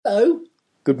Hello.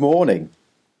 Good morning.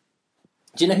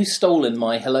 Do you know who's stolen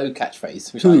my hello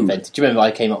catchphrase, which I Who? invented? Do you remember I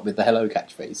came up with the hello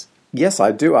catchphrase? Yes,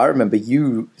 I do. I remember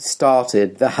you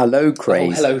started the hello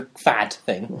craze. The whole hello fad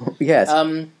thing. Yes.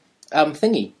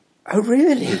 Thingy. Oh,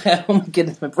 really? Oh my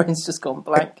goodness, my brain's just gone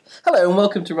blank. Hello and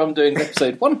welcome to Rum Doing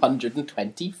episode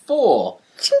 124.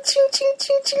 Ching, ching, ching,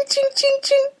 ching, ching, ching, ching,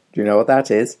 ching. Do you know what that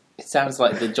is? It sounds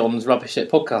like the John's Rubbish It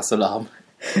podcast alarm.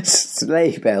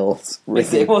 Sleigh bells.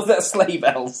 It was that sleigh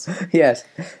bells. Yes.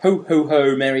 Ho, ho,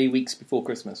 ho, merry weeks before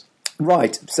Christmas.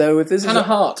 Right, so if this Hannah is...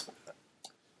 Hart,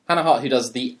 who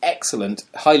does the excellent,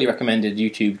 highly recommended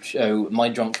YouTube show My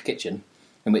Drunk Kitchen,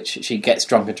 in which she gets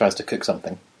drunk and tries to cook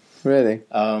something. Really?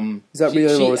 Is that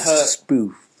real or a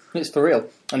spoof? It's for real.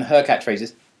 And her catchphrase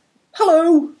is,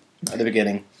 hello, at the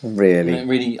beginning.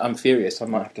 Really? I'm furious. I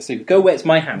might have to see. Go away, it's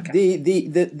my hand cat.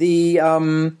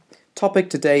 The topic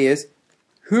today is,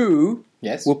 who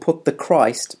will put the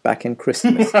Christ back in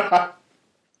Christmas?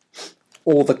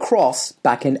 Or the cross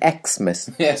back in Xmas?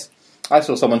 Yes. I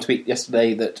saw someone tweet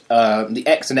yesterday that the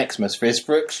X in Xmas is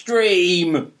for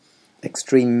extreme.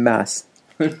 Extreme mass.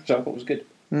 Which I thought was good.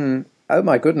 Oh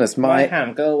my goodness, My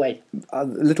hand, go away.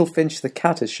 Little Finch the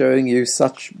cat is showing you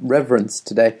such reverence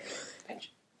today.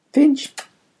 Finch.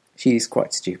 She's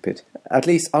quite stupid. At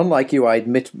least, unlike you, I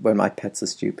admit when my pets are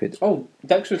stupid. Oh,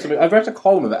 Dexter is something. I've read a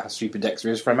column about how stupid Dexter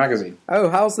is for a magazine. Oh,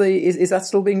 is that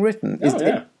still being written?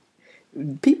 Yeah.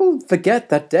 People forget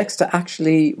that Dexter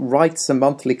actually writes a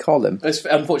monthly column.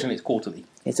 Unfortunately, it's quarterly.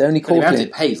 It's only The amount quarterly.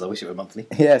 it pays, I wish it were monthly.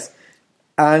 Yes.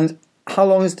 And how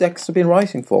long has Dexter been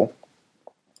writing for?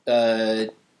 He'll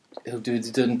do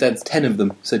 10 of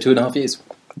them, so 2.5 years.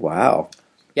 Wow.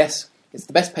 Yes. It's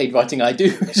the best paid writing I do.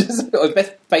 Or the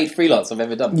best paid freelance I've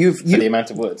ever done for the amount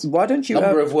of words. Why don't you...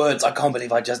 Number of words. I can't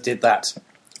believe I just did that.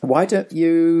 Why don't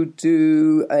you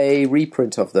do a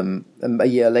reprint of them a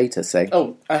year later, say?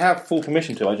 Oh, I have full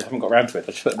permission to. I just haven't got around to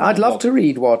it. I'd love to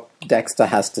read what Dexter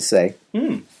has to say.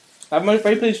 I'm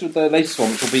very pleased with the latest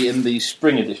one, which will be in the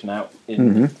spring edition out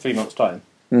in 3 months' time.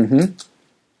 Mm-hmm.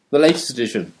 The latest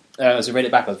edition, as I read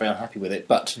it back, I was very unhappy with it,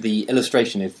 but the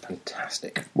illustration is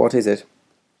fantastic. What is it?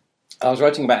 I was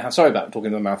writing about sorry about talking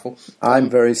to a mouthful. I'm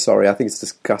very sorry. I think it's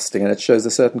disgusting, and it shows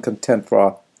a certain contempt for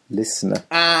our listener.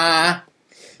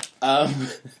 Do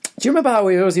you remember how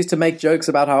we always used to make jokes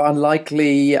about how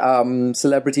unlikely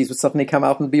celebrities would suddenly come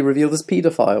out and be revealed as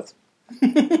paedophiles?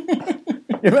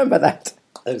 You remember that?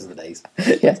 Those are the days.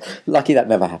 Yes. Lucky that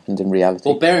never happened in reality.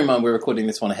 Well, bear in mind we're recording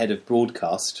this one ahead of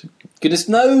broadcast. Goodness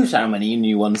knows how many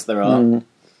new ones there are.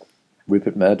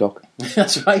 Rupert Murdoch.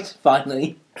 That's right,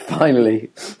 finally. Finally.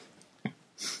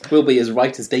 We'll be as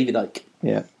right as David Icke.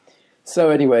 Yeah. So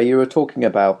anyway, you were talking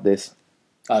about this.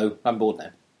 Oh, I'm bored now.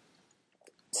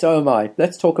 So am I.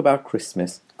 Let's talk about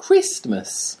Christmas.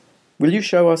 Christmas. Will you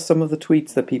show us some of the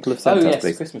tweets that people have sent us, yes,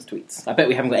 please? Christmas tweets. I bet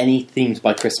we haven't got any themes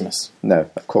by Christmas.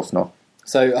 No, of course not.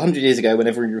 So, 100 years ago,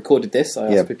 whenever we recorded this, I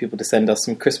asked Yeah. for people to send us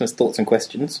some Christmas thoughts and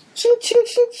questions. Ching, ching,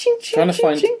 ching, ching, ching, Trying to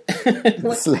ching, find...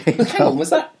 ching. Sleigh Hang on, was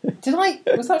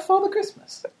that Father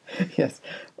Christmas? Yes.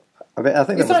 I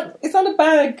think Is that a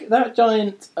bag, that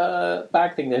giant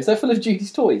bag thing there? Is that full of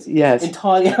Judy's toys? Yes.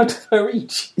 Entirely out of her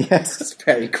reach? Yes. That's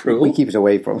very cruel. We keep it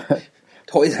away from her.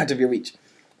 Toys out of your reach.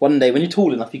 One day, when you're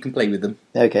tall enough, you can play with them.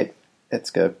 Okay, let's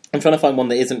go. I'm trying to find one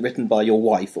that isn't written by your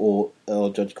wife or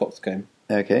Judge Coxcomb.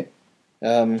 Okay.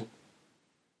 Do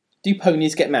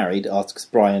ponies get married? Asks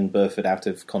Brian Burford out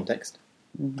of context.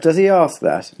 Does he ask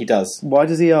that? He does. Why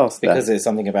does he ask Because that? there's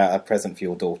something about a present for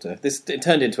your daughter. It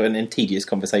turned into an tedious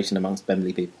conversation amongst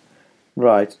Bemley people.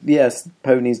 Right. Yes,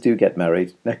 ponies do get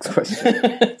married. Next question.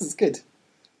 That's good.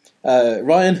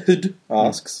 Ryan Hood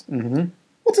asks,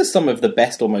 what are some of the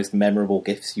best or most memorable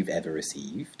gifts you've ever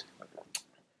received?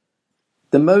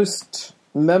 The most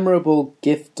memorable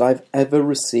gift I've ever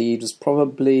received was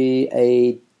probably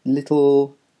a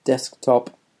little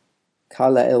desktop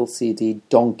colour LCD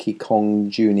Donkey Kong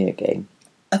Jr. game.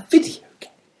 A video game?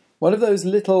 One of those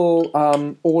little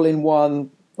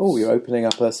all-in-one... Oh, you're opening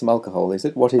up some alcohol, is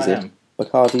it? What is I it? am.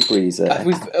 Bacardi Breezer.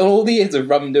 With all the years of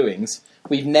rum doings,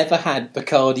 we've never had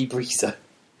Bacardi Breezer.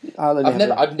 I've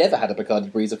never had a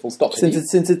Bacardi Breezer full stop.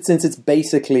 Since it's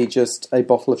basically just a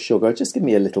bottle of sugar, just give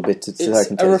me a little bit so I can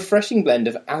It's a taste. refreshing blend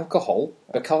of alcohol,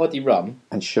 Bacardi rum,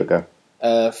 And sugar.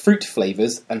 fruit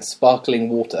flavours, and sparkling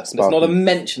water. There's not a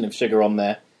mention of sugar on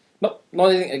there. Not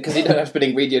anything, because you don't have to put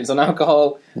ingredients on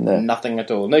alcohol. No. Nothing at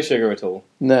all. No sugar at all.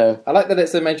 No. I like that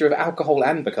it's a measure of alcohol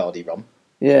and Bacardi rum.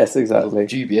 Yes, exactly.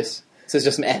 Dubious. So there's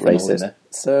just some ethanol in Racist. there.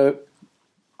 So,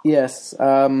 yes,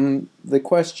 the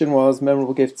question was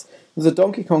memorable gifts. It was a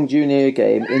Donkey Kong Jr.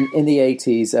 game in the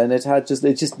 80s, and it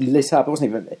just lit up. It wasn't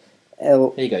even...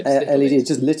 Here you go, just LED. It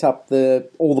just lit up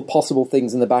all the possible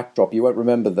things in the backdrop. You won't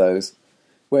remember those.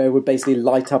 Where it would basically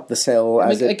light up the cell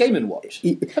as a Game & Watch.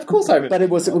 Of course I remember. But it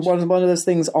was one of those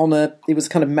things it was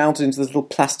kind of mounted into this little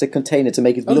plastic container to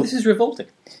make it look... this is revolting.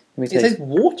 It tastes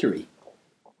watery.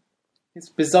 It's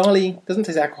bizarrely... doesn't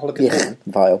taste alcoholic at all.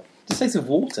 Vile. It just tastes of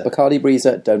water. Bacardi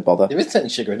Breezer, don't bother. There is certainly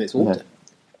sugar in its water.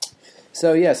 No.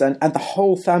 So yes, and the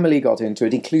whole family got into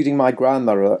it, including my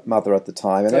grandmother at the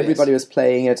time, and everybody was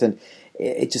playing it, and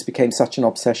it just became such an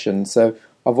obsession. So...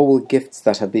 of all the gifts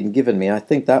that have been given me, I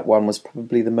think that one was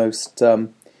probably the most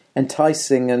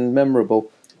enticing and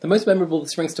memorable. The most memorable that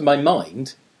springs to my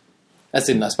mind, as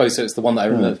in, I suppose it's the one that I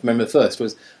remember first,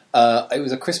 was it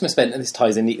was a Christmas event, and this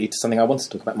ties in neatly to something I wanted to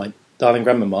talk about, my darling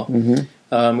grandmama.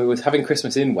 Mm-hmm. We were having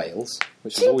Christmas in Wales,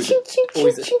 which was always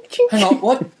hang on,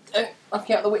 what? I'll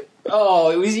get out of the way.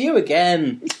 Oh, it was you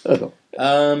again. We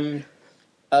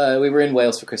were in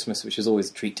Wales for Christmas, which was always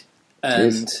a treat.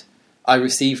 And... I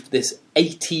received this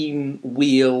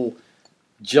 18-wheel,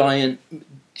 giant,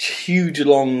 huge,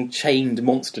 long, chained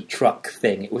monster truck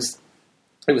thing. It was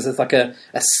like a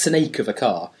snake of a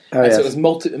car. So it was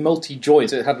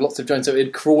multi-joint, so it had lots of joints, so it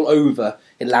would crawl over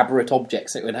elaborate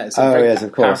objects. It would have very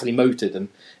powerfully motored, and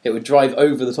it would drive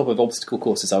over the top of obstacle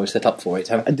courses I was set up for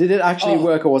it. And did it actually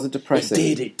work, or was it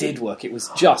depressing? It did work. It was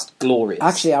just glorious.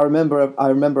 Actually, I remember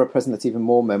a present that's even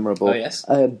more memorable. Oh, yes?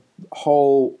 A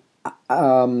whole...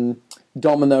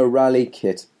 domino rally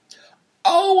kit.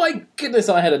 Oh my goodness,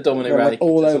 I had a domino rally kit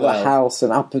all over the house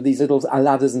and up these little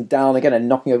ladders and down again and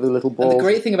knocking over the little balls. And the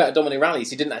great thing about a domino rally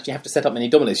is you didn't actually have to set up many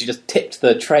dominoes. You just tipped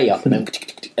the tray up and then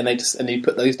and you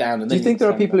put those down. And do you think there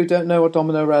are people who don't know what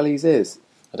domino rallies is?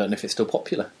 I don't know if it's still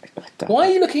popular. Why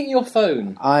are you looking at your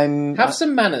phone? Have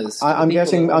some manners. I'm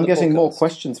getting more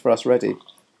questions for us ready.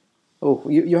 Oh,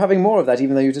 you're having more of that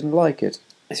even though you didn't like it.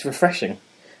 It's refreshing.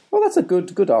 Well, that's a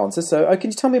good answer. So, can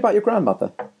you tell me about your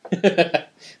grandmother?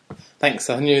 Thanks.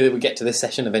 I knew that we'd get to this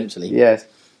session eventually. Yes.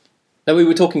 No, we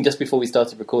were talking just before we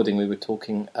started recording. We were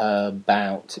talking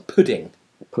about pudding.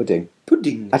 Pudding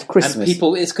At Christmas. And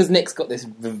people, it's because Nick's got this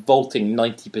revolting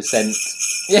 90%.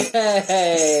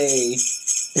 Yay!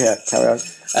 Yeah, carry on.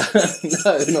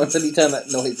 No, not until you turn that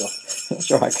noise off.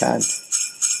 Sure, I can.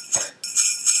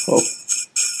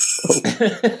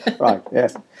 Right.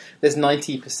 Yes. There's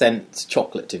 90%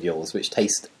 chocolate of yours, which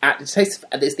it's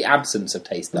the absence of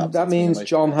taste. That means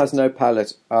John has no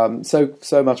palate.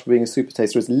 So much for being a super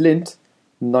taster is Lindt,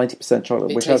 90%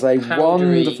 chocolate, which has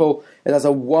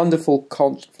a wonderful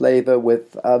conch flavour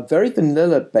with very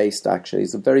vanilla based. Actually,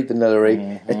 it's very vanilla-y.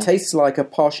 Mm-hmm. It tastes like a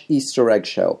posh Easter egg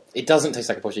shell. It doesn't taste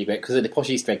like a posh Easter egg because the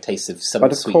posh Easter egg tastes of some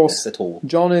sweetness at all.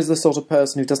 John is the sort of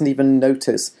person who doesn't even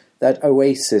notice that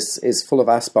Oasis is full of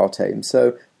aspartame.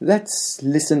 So let's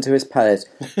listen to his palate.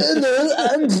 Hello,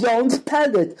 I'm John's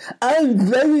palate. I'm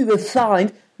very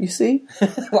refined. You see?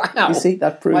 Wow. You see?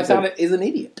 That proves my palate is an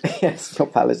idiot. Yes, your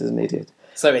palate is an idiot.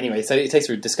 So anyway, it tastes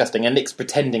really disgusting, and Nick's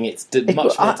pretending it's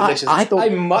much more delicious. I thought I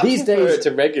much prefer it to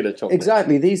regular chocolate.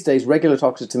 Exactly. These days, regular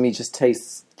chocolate to me just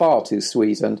tastes far too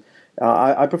sweet, and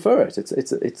I prefer it.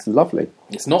 It's lovely.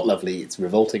 It's not lovely. It's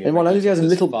revolting. And one only has a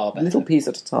little piece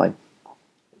at a time.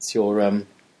 It's your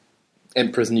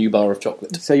Emperor's New Bar of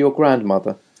chocolate. So your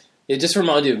grandmother. It just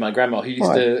reminded me of my grandma, who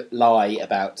used to lie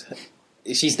about...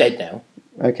 She's dead now.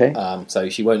 Okay. So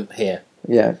she won't hear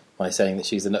Yeah. by saying that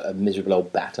she's a miserable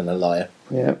old bat and a liar.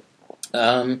 Yeah.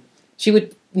 She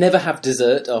would never have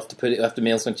dessert after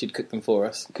meals when she'd cook them for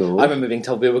us. Cool. I remember being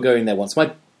told we were going there once.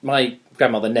 My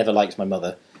grandmother never liked my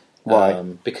mother. Why?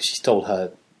 Because she stole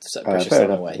her precious son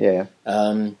away. Yeah.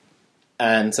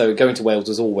 And so going to Wales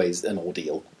was always an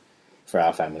ordeal for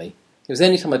our family. It was the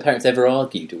only time my parents ever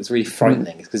argued. It was really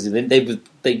frightening because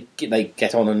they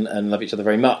get on and love each other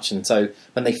very much, and so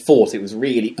when they fought, it was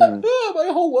really my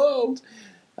whole world.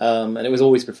 And it was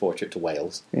always before a trip to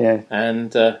Wales. Yeah.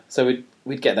 And so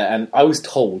we'd get there, and I was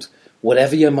told,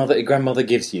 whatever your grandmother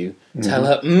gives you, tell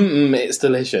her, it's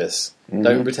delicious.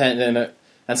 Don't pretend.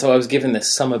 And so I was given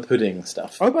this summer pudding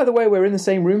stuff. Oh, by the way, we're in the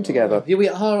same room together. Here we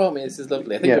are, aren't we? This is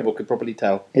lovely. I think people could probably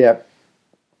tell. Yeah.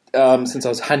 Since I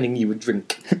was handing you a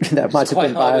drink. That might have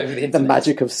been by the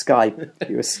magic of Skype.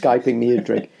 You were Skyping me a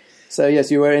drink. So, yes,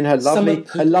 you were in her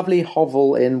lovely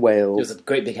hovel in Wales. It was a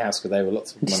great big house where there were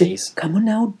lots of monies. Come on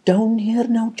now, down here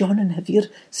now, John, and have your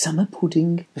summer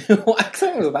pudding. What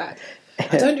accent was that?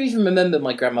 I don't even remember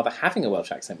my grandmother having a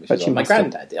Welsh accent, which is my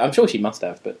granddad did. I'm sure she must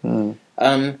have, but...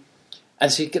 and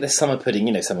she'd get this summer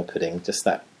pudding, summer pudding, just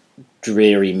that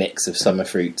dreary mix of summer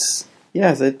fruits.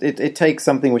 Yes, it takes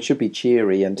something which should be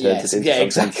cheery and turns it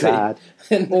into something sad.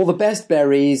 All the best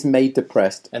berries made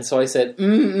depressed. And so I said,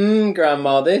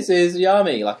 Grandma, this is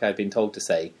yummy, like I'd been told to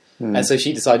say. And so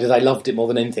she decided I loved it more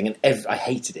than anything, and I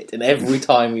hated it. And every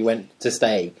time we went to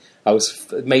stay, I was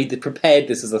prepared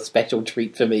this as a special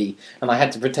treat for me, and I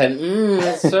had to pretend,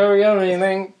 it's so yummy,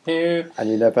 thank you. And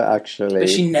you never actually... But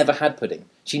she never had pudding.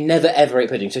 She never ever ate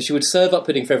pudding. So she would serve up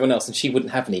pudding for everyone else, and she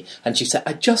wouldn't have any. And she said,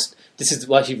 this is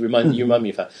why you remind me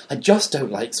of her, I just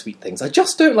don't like sweet things. I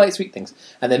just don't like sweet things.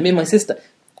 And then me and my sister...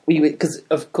 Because,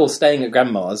 of course, staying at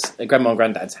Grandma and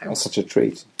Granddad's house... Such a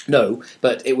treat. No,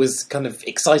 but it was kind of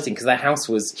exciting because their house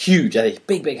was huge, a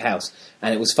big, big house,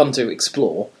 and it was fun to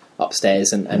explore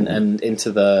upstairs and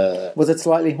into the... Was it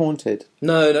slightly haunted?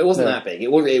 No, it wasn't that big.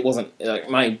 It wasn't... Like,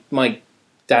 my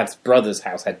dad's brother's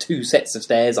house had 2 sets of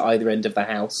stairs at either end of the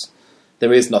house.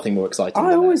 There is nothing more exciting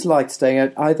than always liked staying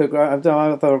at either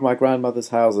of my grandmother's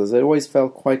houses. It always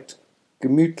felt quite...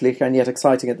 gemütlich and yet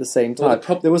exciting at the same time.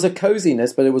 Well, there was a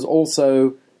coziness, but it was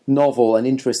also novel and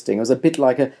interesting. It was a bit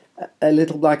like a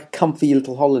comfy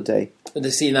little holiday.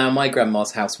 See, now my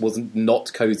grandma's house was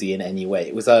not cozy in any way.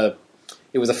 It was a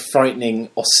frightening,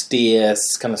 austere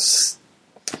kind of...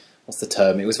 What's the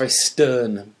term? It was a very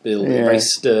stern building, a very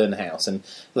stern house, and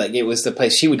like it was the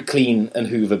place she would clean and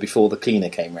hoover before the cleaner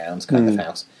came round, kind of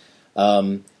house.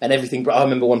 And everything. I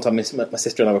remember one time my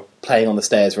sister and I were playing on the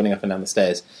stairs, running up and down the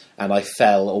stairs, and I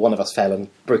fell, or one of us fell and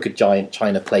broke a giant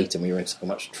china plate, and we were in so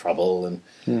much trouble. And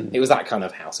it was that kind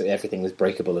of house. Everything was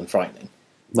breakable and frightening.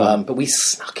 But we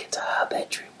snuck into her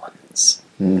bedroom once.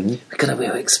 Because we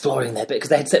were exploring their bed,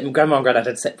 because Grandma and Granddad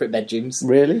had separate bedrooms.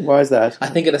 Really? Why is that? I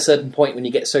think at a certain point when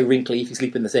you get so wrinkly, if you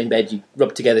sleep in the same bed, you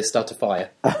rub together, start a fire.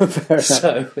 Oh, fair enough.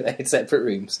 So they had separate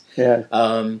rooms. Yeah.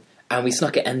 And we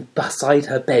snuck it, and beside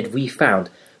her bed we found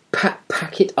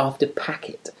packet after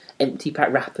packet, empty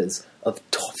pack wrappers of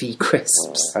toffee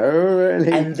crisps. Oh,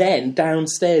 really? And then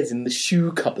downstairs in the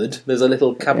shoe cupboard, there's a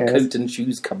little coat and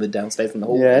shoes cupboard downstairs in the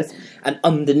hallway. Yes. And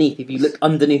underneath, if you look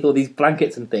underneath all these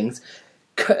blankets and things,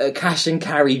 cash and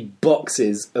carry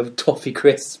boxes of toffee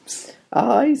crisps.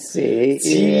 I see.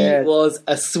 She was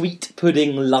a sweet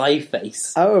pudding lie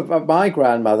face. Oh, my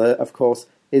grandmother, of course...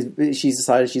 she's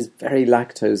decided she's very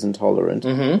lactose intolerant.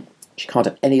 Mm-hmm. She can't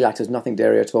have any lactose, nothing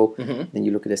dairy at all. Mm-hmm. Then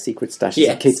you look at her secret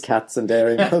stashes of Kit Kats and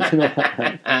dairy milk and all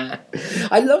that.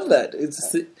 I love that.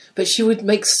 But she would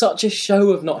make such a show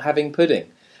of not having pudding.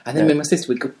 And then when my sister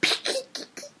would go...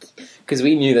 Because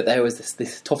we knew that there was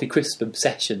this toffee crisp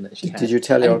obsession that she had. Did you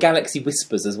tell your... And Galaxy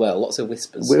Whispers as well. Lots of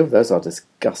Whispers. Well, those are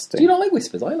disgusting. Do you not like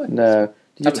Whispers? I like Whispers. No.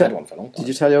 I haven't had one for a long time. Did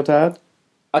you tell your dad?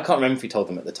 I can't remember if we told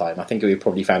them at the time. I think we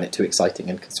probably found it too exciting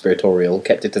and conspiratorial,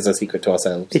 kept it as a secret to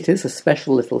ourselves. It is a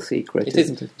special little secret,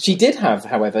 isn't it? She did have,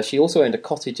 however, she also owned a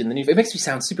cottage in the New... It makes me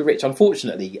sound super rich.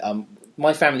 Unfortunately,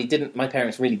 my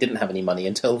parents really didn't have any money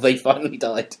until they finally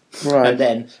died. Right. And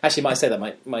then, actually, I might say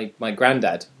that my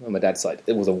granddad, on my dad's side,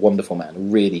 it was a wonderful man, a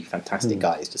really fantastic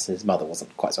guy. It's just his mother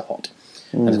wasn't quite so hot.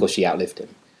 And of course, she outlived him.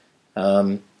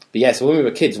 But yeah, so when we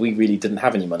were kids, we really didn't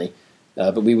have any money.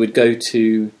 But we would go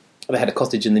to... They had a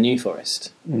cottage in the New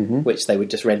Forest, which they would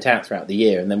just rent out throughout the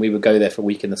year, and then we would go there for a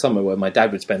week in the summer, where my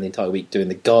dad would spend the entire week doing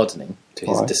the gardening, to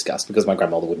his disgust, because my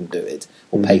grandmother wouldn't do it,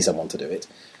 or pay someone to do it.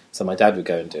 So my dad would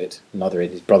go and do it. Neither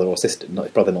his brother or sister, not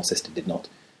his brother nor sister, did not.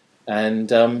 And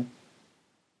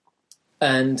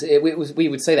we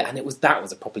would say that, and that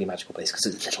was a properly magical place, because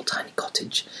it was a little tiny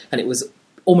cottage, and it was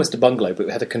almost a bungalow, but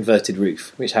it had a converted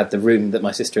roof, which had the room that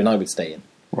my sister and I would stay in,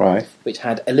 right? Which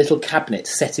had a little cabinet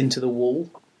set into the wall.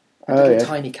 A little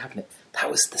tiny cabinet. That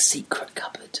was the secret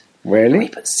cupboard. Really? We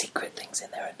put secret things in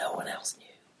there and no one else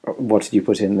knew. What did you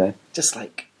put in there? Just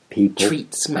like people,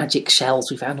 treats, magic shells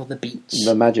we found on the beach.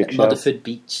 The magic shells. Mudderford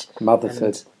Beach.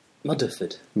 Mudderford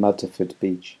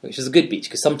Beach. Which was a good beach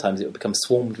because sometimes it would become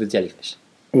swarmed with jellyfish.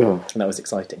 Ugh. And that was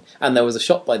exciting. And there was a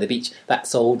shop by the beach that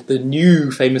sold the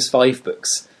new Famous Five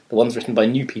books. The ones written by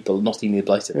new people, not Enid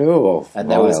Blyton. Oh, and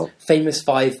there was Famous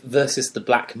Five versus the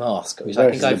Black Mask, which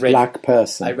I think I've read. Black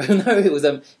person. No, it was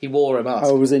he wore a mask.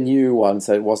 Oh, it was a new one,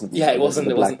 so it wasn't. Yeah, it wasn't.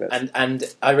 And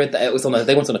I read that it was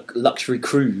they went on a luxury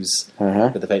cruise.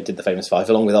 Did the Famous Five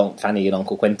along with Aunt Fanny and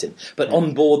Uncle Quentin. But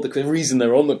on board, the reason they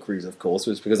were on the cruise, of course,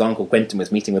 was because Uncle Quentin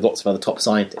was meeting with lots of other top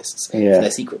scientists for their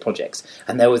secret projects,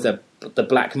 and there was the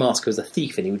Black Mask was a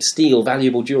thief, and he would steal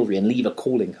valuable jewellery and leave a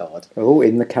calling card. Oh,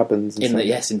 in the cabins.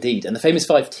 Yes, indeed. And the Famous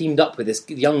Five teamed up with this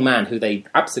young man who they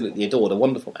absolutely adored, a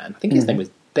wonderful man. I think his name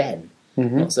was Ben.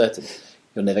 Not certain.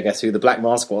 You'll never guess who the Black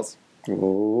Mask was.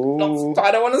 Oh,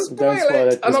 I don't want to spoil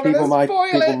it. Because people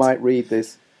might read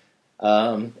this.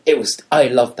 I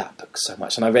loved that book so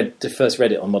much, and I first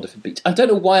read it on Mudderford Beach. I don't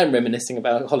know why I'm reminiscing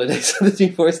about holidays at the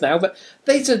New Forest now, but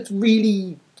these are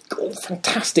really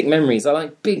fantastic memories. I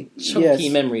like big, chunky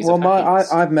memories. Well, I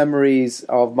have memories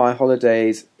of my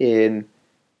holidays in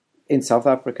in South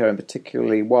Africa, and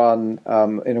particularly one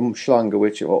in Umhlanga,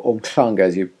 or Umhlanga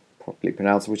as you probably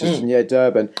pronounce it, which is near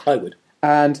Durban. I would.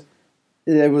 And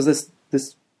there was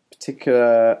this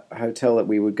particular hotel that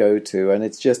we would go to, and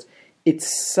it's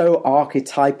so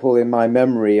archetypal in my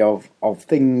memory of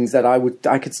things that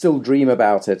I could still dream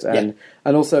about it. And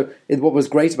also what was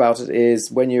great about it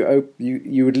is when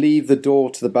you would leave the door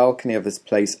to the balcony of this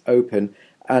place open,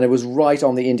 and it was right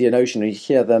on the Indian Ocean, and you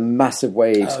hear the massive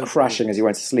waves crashing as you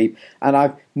went to sleep. And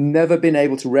I've never been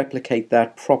able to replicate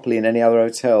that properly in any other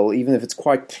hotel, even if it's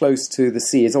quite close to the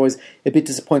sea. It's always a bit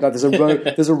disappointing.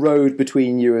 There's a road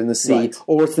between you and the sea,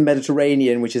 or it's the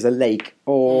Mediterranean, which is a lake,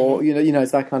 or you know,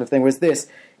 it's that kind of thing. Whereas this,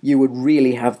 you would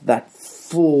really have that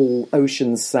full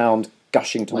ocean sound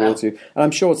gushing towards you. And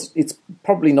I'm sure it's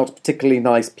probably not a particularly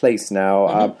nice place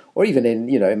now, or even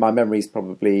in my memories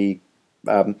probably.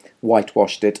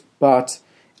 Whitewashed it, but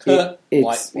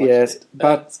it's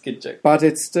that's a good joke. But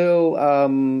it's still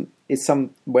it's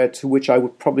somewhere to which I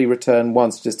would probably return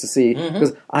once just to see,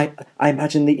 because I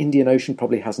imagine the Indian Ocean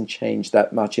probably hasn't changed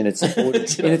that much in its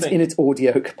in its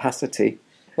audio capacity.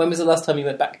 When was the last time you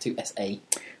went back to SA?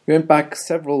 We went back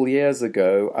several years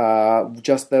ago, and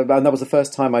that was the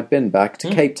first time I'd been back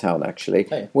to Cape Town, actually.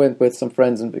 Oh, yeah. Went with some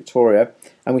friends in Victoria,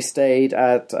 and we stayed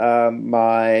at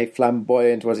my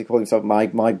flamboyant, what does he call himself,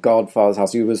 my godfather's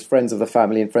house. He was friends of the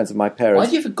family and friends of my parents. Why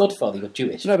do you have a godfather? You're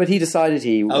Jewish. No, but he decided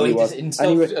he was.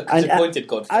 Appointed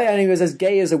godfather. And he was as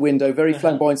gay as a window, very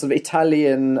flamboyant, sort of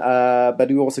Italian,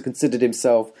 but he also considered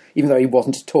himself, even though he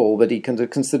wasn't at all, but he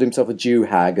considered himself a Jew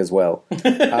hag as well.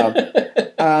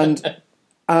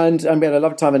 And we had a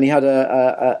lovely time, and he had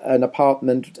an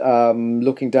apartment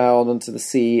looking down onto the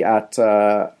sea at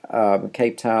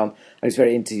Cape Town. And he was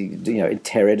very into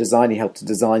interior design. He helped to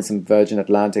design some Virgin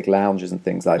Atlantic lounges and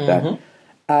things like that.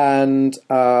 And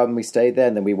we stayed there,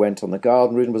 and then we went on the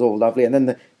garden route, and it was all lovely. And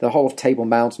then the whole of Table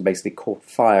Mountain basically caught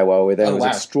fire while we were there. It was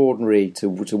extraordinary to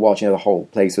watch. The whole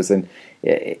place was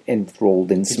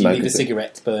enthralled in smoke. Did you leave the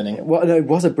cigarettes burning? Well, no, it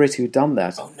was a Brit who'd done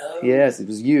that. Oh, no. Yes, it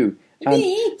was you.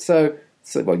 Me? So,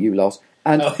 you lost.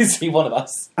 And, is he one of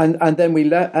us? And then we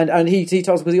left, and he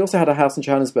told us, because he also had a house in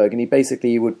Johannesburg, and he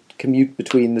basically would commute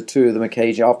between the two of them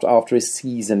occasionally. After his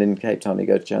season in Cape Town, he'd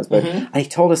go to Johannesburg. And he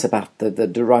told us about the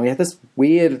driving. He had this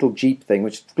weird little Jeep thing,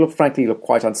 which frankly looked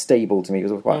quite unstable to me,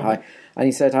 because it was quite high. And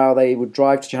he said how they would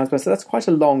drive to Johannesburg. So that's quite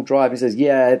a long drive. He says,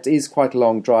 yeah, it is quite a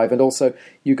long drive. And also,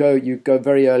 you go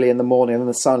very early in the morning, and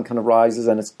the sun kind of rises,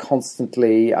 and it's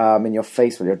constantly in your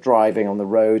face when you're driving on the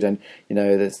road, and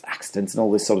there's accidents and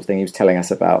all this sort of thing. He was telling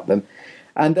us about them.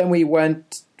 And then when we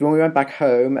went back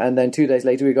home, and then 2 days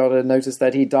later we got a notice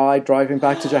that he died driving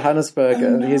back to Johannesburg,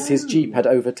 and his Jeep had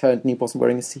overturned, and he wasn't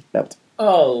wearing a seatbelt.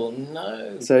 Oh,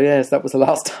 no. So, yes, that was the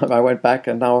last time I went back,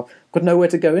 and now I've got nowhere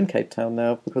to go in Cape Town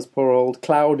now, because poor old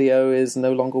Claudio is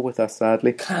no longer with us,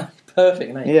 sadly.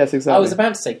 Perfect name. Yes, exactly. I was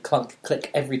about to say clunk,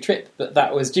 click every trip, but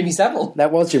that was Jimmy Savile.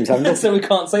 That was Jimmy Savile. So we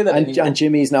can't say that anymore. And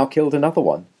Jimmy's now killed another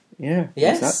one. Yeah,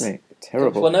 yes. Exactly.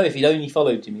 Terrible. Well, no, if he'd only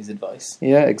followed Jimmy's advice.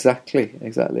 Yeah, exactly.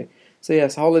 So,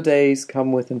 yes, holidays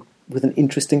come with an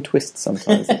interesting twist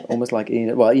sometimes. Almost like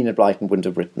Enid Blyton wouldn't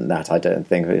have written that, I don't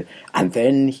think. And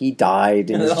then he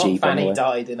died in his Jeep. Fanny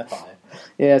died in a fire.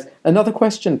 Yes. Another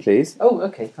question, please. Oh,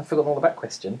 okay. I've forgotten all about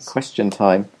questions. Question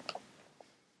time.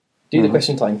 Do the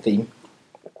question time theme.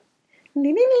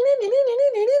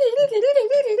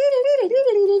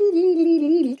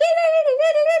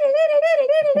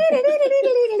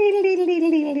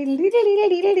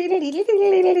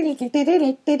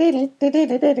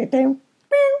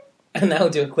 And now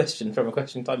do a question from a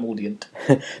question time audience.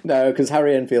 No, because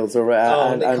Harry Enfield's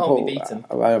and can't Paul, be beaten.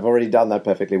 I've already done that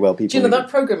perfectly well. Do you know that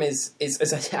programme is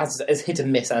as hit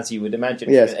and miss as you would imagine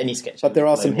for any sketch. But there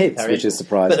are some hits, which is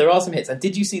surprising. But there are some hits. And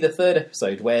did you see the third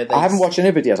episode where they... I haven't watched any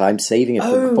of it yet. I'm saving it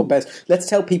for best. Let's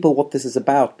tell people what this is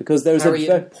about, because there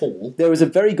was a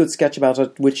very good sketch about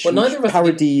it, which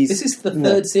parodies... This is the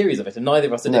third series of it, and neither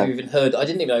of us had ever even heard... I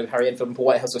didn't even know Harry Enfield and Paul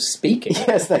Whitehouse were speaking.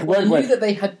 Yes, they were. I knew that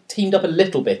they had teamed up a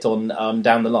little bit on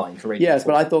Down the Line for Radio 4. Yes,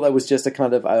 but I thought that was just a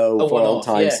kind of for old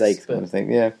time's sake kind of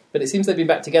thing. Yeah, but it seems they've been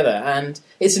back together, and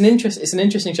it's an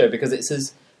interesting show,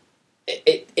 because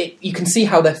you can see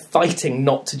how they're fighting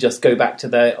not to just go back to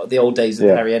the old days of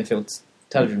Harry Enfield's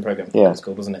television programme. It was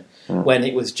called, wasn't it? Yeah. When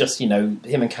it was just him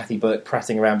and Kathy Burke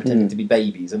prattling around pretending to be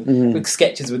babies, and with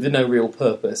sketches with no real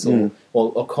purpose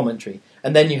or commentary.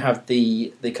 And then you have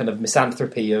the kind of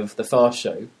misanthropy of the Fast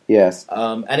Show. Yes.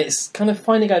 And it's kind of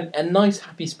finding a nice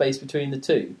happy space between the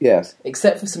two. Yes.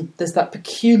 Except for there's that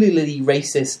peculiarly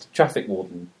racist traffic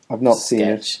warden. I've not seen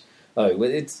it. Oh,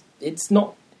 well, it's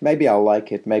not. Maybe I'll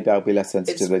like it. Maybe I'll be less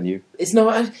sensitive than you. It's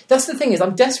not. That's the thing, is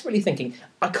I'm desperately thinking,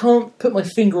 I can't put my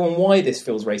finger on why this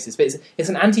feels racist, but it's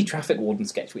an anti-traffic warden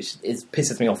sketch, which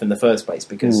pisses me off in the first place,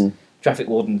 because traffic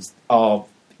wardens are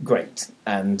great,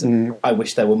 and I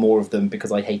wish there were more of them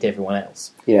because I hate everyone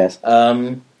else. Yes.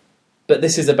 But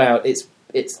this is about it's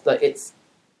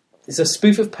a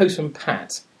spoof of Postman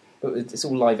Pat, but it's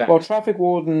all live action. Well, traffic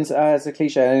wardens, as a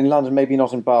cliche, and in London, maybe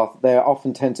not in Bath, they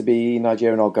often tend to be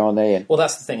Nigerian or Ghanaian. Well,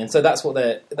 that's the thing, and so that's what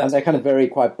they're. And they're kind of very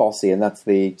quite bossy, and that's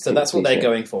the. So that's what they're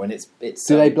going for, and it's.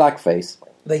 Do they blackface?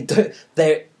 They do.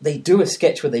 They do a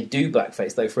sketch where they do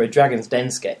blackface though, for a Dragon's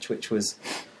Den sketch, which was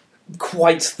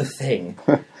quite the thing.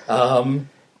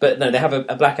 But no, they have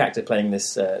a black actor playing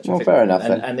this traffic warden. Fair enough,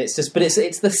 and it's just, but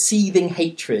it's the seething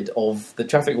hatred of the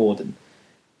traffic warden.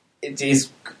 It is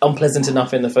unpleasant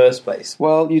enough in the first place.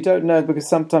 Well, you don't know, because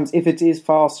sometimes if it is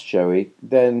fast showy,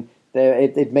 then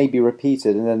it may be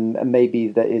repeated, and then maybe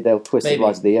they'll twist it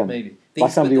right at the end. Maybe.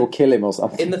 Like somebody will kill him or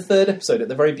something. In the third episode, at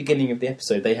the very beginning of the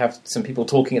episode, they have some people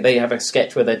talking. They have a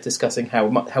sketch where they're discussing how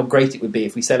great it would be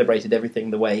if we celebrated everything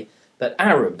the way that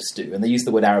Arabs do, and they use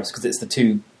the word Arabs because it's the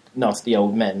two nasty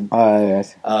old men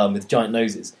yes. With giant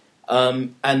noses.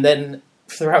 And then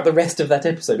throughout the rest of that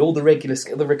episode, all the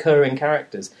recurring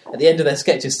characters at the end of their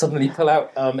sketches suddenly pull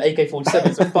out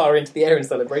AK-47s and fire into the air in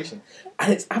celebration,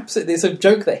 and it's a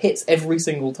joke that hits every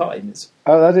single time.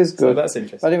 That is good. So that's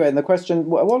interesting. Anyway, and the question.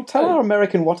 Well, tell our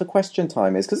American what a question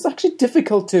time is, because it's actually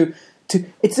difficult to.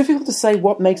 It's difficult to say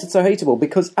what makes it so hateable,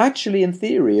 because actually, in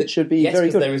theory, it should be very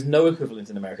good. There is no equivalent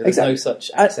in America. There's no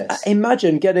such access.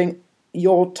 Imagine getting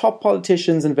your top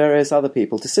politicians and various other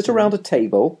people to sit around a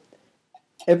table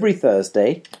every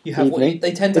Thursday evening.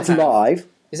 They tend to it's live.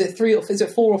 Is it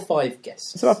 4 or 5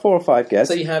 guests? It's about 4 or 5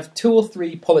 guests. So you have 2 or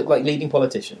 3 leading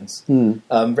politicians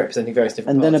representing various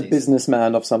different parties. And then a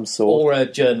businessman of some sort. Or a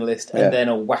journalist, and then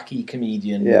a wacky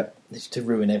comedian to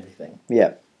ruin everything.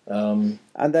 Yeah. And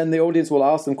then the audience will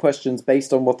ask them questions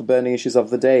based on what the burning issues of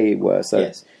the day were. So,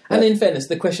 yes. And in fairness,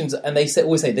 the questions, and they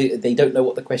always say they don't know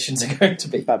what the questions are going to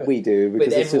be. But we do,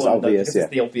 because it's just obvious. Because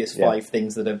it's the obvious 5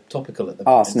 things that are topical at the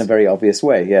moment. Asked in a very obvious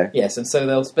way, yeah. Yes, and so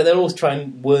they'll always try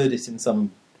and word it in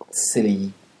some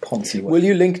silly, poncy way. Will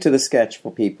you link to the sketch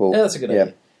for people? Yeah, that's a good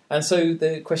idea. And so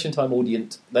the Question Time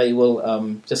audience, they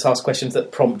will just ask questions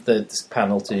that prompt the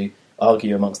panel to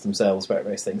argue amongst themselves about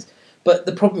various things. But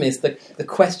the problem is the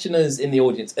questioners in the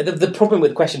audience. The problem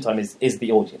with Question Time is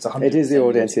the audience. It is the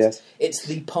audience, yes. It's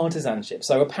the partisanship.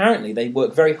 So apparently they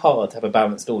work very hard to have a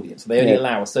balanced audience. They only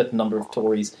allow a certain number of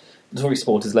Tory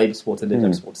supporters, Labour supporters, Lib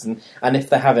Dem supporters, and if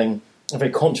they're having a very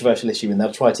controversial issue, and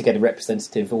they'll try to get a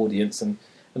representative audience and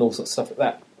all sorts of stuff like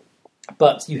that.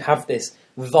 But you have this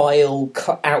vile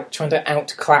trying to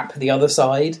outclap the other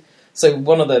side. So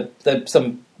one of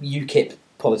some UKIP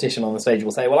politician on the stage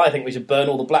will say, well, I think we should burn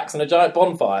all the blacks in a giant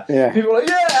bonfire. Yeah. People are like,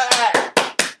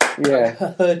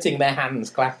 yeah! Hurting their hands,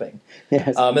 clapping.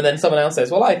 Yes. And then someone else says,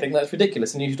 well, I think that's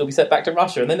ridiculous and you should all be sent back to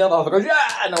Russia. And then the other half goes, yeah!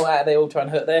 And they all try and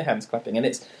hurt their hands clapping. And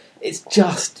it's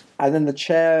just... And then the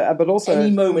chair, but also...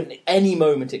 Any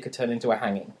moment it could turn into a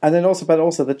hanging. And then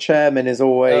also the chairman is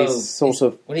always sort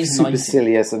of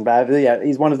supercilious and bad. Yeah,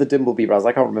 he's one of the Dimbleby brothers.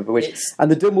 I can't remember which. And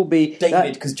the Dimbleby...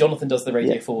 David, because Jonathan does the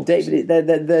Radio 4. David,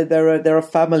 they're a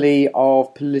family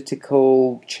of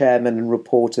political chairmen and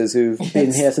reporters who've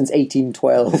been here since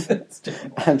 1812.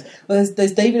 And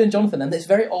there's David and Jonathan, and it's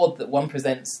very odd that one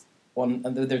presents... One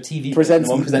and their TV version, and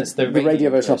one presents the radio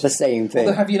version of the same thing.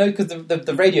 Although, because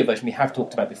the radio version we have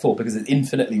talked about before, because it's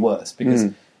infinitely worse,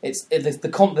 because it's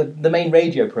the main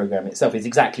radio program itself is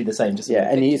exactly the same.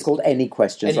 And it's called Any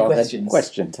Questions.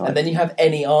 Question Time. And then you have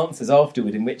Any Answers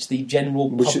afterward, in which the general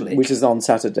public, which is on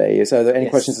Saturday. So Any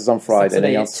Questions is on Friday. Saturday,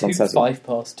 Any Answers on Saturday.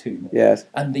 2:05. Yes,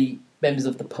 and the members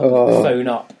of the public phone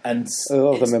up, and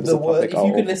the members of the public. If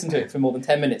you can listen to it for more than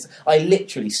 10 minutes, I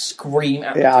literally scream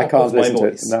at the top I can't of my listen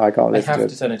voice. To it. No, I can't listen to it. I have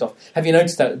to turn it off. Have you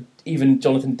noticed that even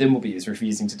Jonathan Dimbleby is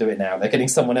refusing to do it now? They're getting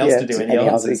someone else to do Any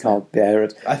Answers. He can't bear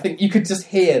it. I think you could just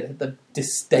hear the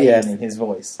disdain in his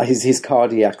voice. His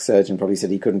cardiac surgeon probably said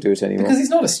he couldn't do it anymore. Because he's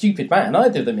not a stupid man.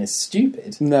 Neither of them is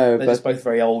stupid. No, they're just both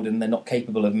very old, and they're not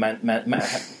capable of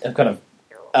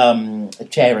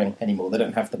chairing anymore. They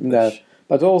don't have the push. No,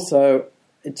 but also...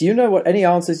 Do you know what Any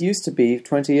Answers used to be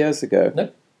 20 years ago?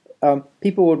 No.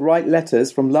 People would write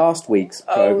letters from last week's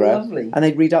programme. Lovely. And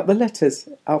they'd read out the letters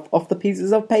off the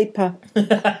pieces of paper.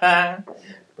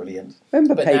 Brilliant.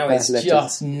 Remember but paper now it's letters?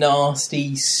 Just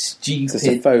nasty, stupid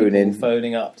people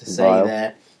phoning up to say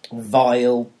their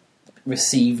vile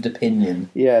received opinion.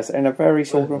 Yes, and a very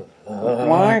sort of...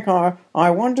 I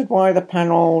wondered why the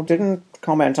panel didn't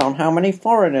comment on how many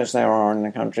foreigners there are in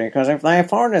the country, because if the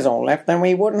foreigners all left, then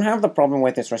we wouldn't have the problem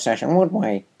with this recession, would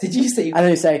we? Did you see? And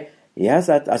they say, yes,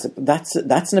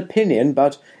 that's an opinion,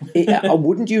 but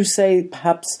wouldn't you say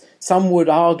perhaps some would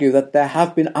argue that there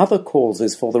have been other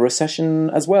causes for the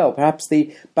recession as well? Perhaps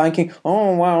the banking,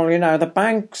 the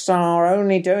banks are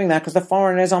only doing that because the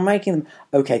foreigners are making them.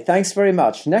 Okay, thanks very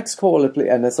much. Next caller, please.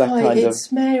 And it's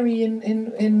it's Mary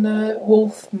in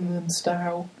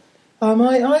Walthamstow.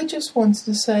 I just wanted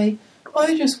to say,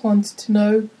 I just wanted to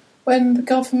know when the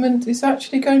government is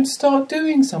actually going to start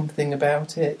doing something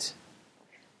about it.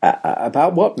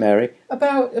 About what, Mary?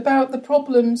 About the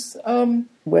problems.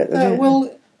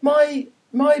 My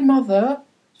mother,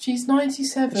 she's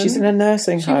 97. She's in a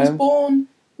nursing home. She was born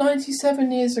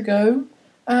 97 years ago,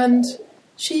 and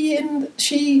she's.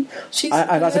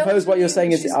 I suppose what you're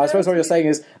saying is. I suppose what you're saying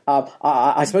is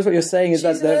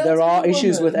that there are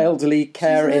issues with elderly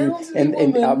care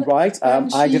right.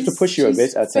 I have to push you a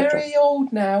bit, etc. She's very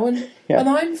old now, and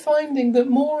I'm finding that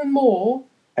more and more.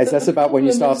 That's about when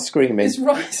you start screaming. It's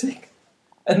rising,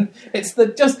 and it's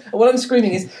what I'm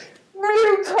screaming is.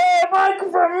 Mute her,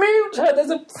 microphone, mute her!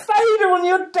 There's a fader on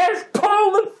your desk,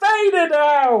 pull the fader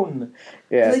down!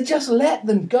 Yes. They just let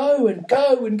them go and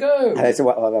go and go. And they say,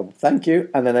 well, thank you,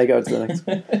 and then they go to the next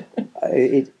one.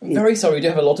 Very sorry, we do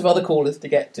have a lot of other callers to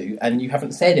get to, and you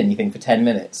haven't said anything for 10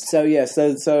 minutes. So, yes,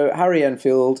 so Harry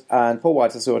Enfield and Paul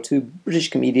Whitehouse are two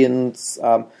British comedians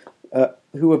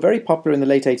who were very popular in the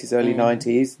late 80s, early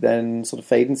 90s, then sort of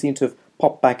faded and seemed to have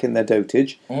popped back in their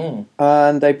dotage.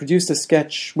 And they produced a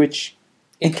sketch which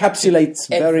encapsulates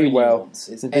very well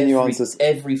the nuances.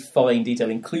 Every fine detail,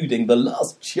 including the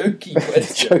last jokey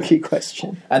question. Jokey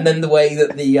question. And then the way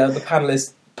that the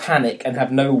panellists panic and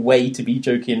have no way to be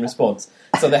jokey in response.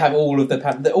 So they have all of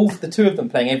the two of them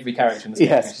playing every character in the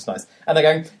sketch, which is nice. And they're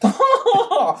going,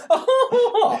 well,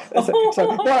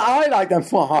 I like them,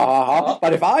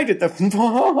 but if I did the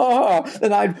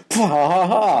then I'd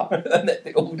and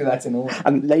they all do that in order.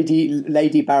 And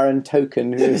Lady Baron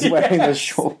Token, who is wearing the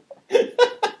shawl.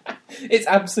 It's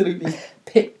absolutely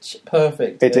pitch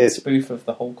perfect. It is spoof of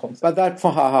the whole concept. But that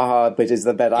bit is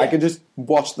the better. Yeah. I can just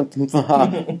watch the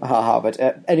But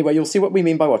anyway, you'll see what we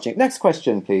mean by watching it. Next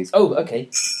question, please. Oh, okay.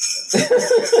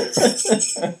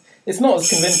 It's not as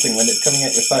convincing when it's coming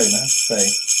out your phone, I have to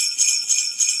say.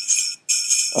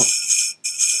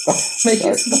 Make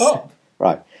it stop.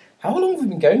 Right. How long have we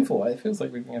been going for? It feels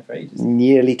like we've been going for ages.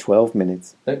 Nearly 12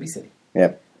 minutes. Don't be silly.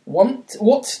 Yep.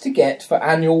 What to get for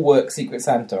annual work Secret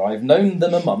Santa? I've known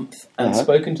them a month and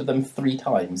spoken to them 3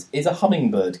 times. Is a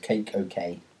hummingbird cake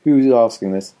okay? Who's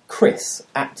asking this? Chris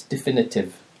at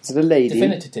Definitive. Is it a lady?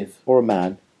 Definitive. Or a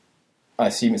man? I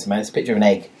assume it's a man. It's a picture of an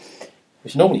egg,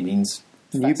 which normally means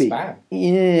fat spam.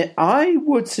 Yeah, I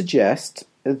would suggest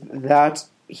that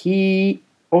he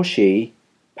or she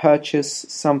purchase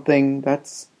something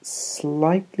that's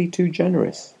slightly too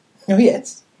generous. Oh,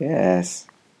 yes. Yes.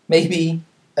 Maybe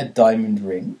a diamond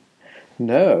ring?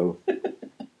 No.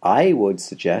 I would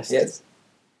suggest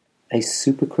a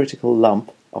supercritical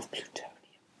lump of plutonium.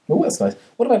 Oh, that's nice.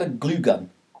 What about a glue gun?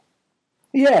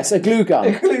 Yes, a glue gun.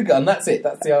 A glue gun, that's it.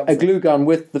 That's the answer. A glue gun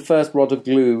with the first rod of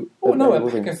glue. Oh, no,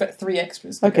 a pack of 3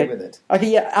 extras to go with it.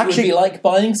 Okay, yeah, actually... It would be like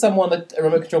buying someone a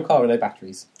remote control car with no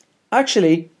batteries.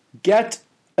 Actually, get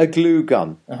a glue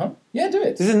gun. Yeah, do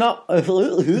it. This is not... Get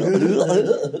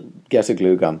a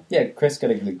glue gun. Yeah, Chris,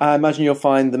 get a glue gun. I imagine you'll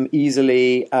find them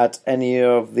easily at any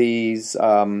of these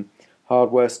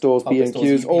hardware stores,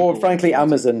 B&Qs, or frankly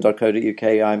Amazon.co.uk,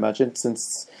 I imagine,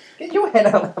 since... Get your head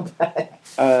out of that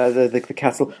bag. The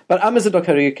castle. But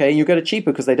Amazon.co.uk, you get it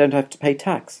cheaper because they don't have to pay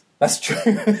tax. That's true.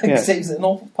 It saves an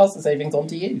awful pass the savings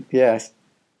onto you. Yes.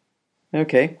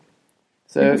 Okay.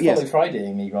 So, you follow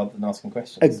Fridaying me rather than asking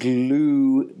questions. A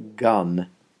glue gun.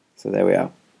 So there we are.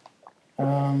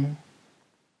 Oh,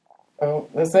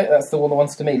 that's it. That's the one that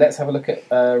wants to me. Let's have a look at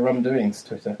Rum Doing's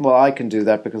Twitter. Well, I can do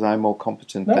that because I'm more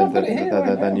competent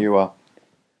than you are.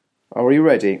 Are you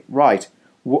ready? Right.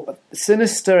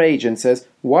 Sinister Agent says,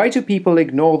 why do people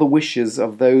ignore the wishes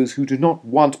of those who do not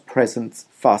want presents,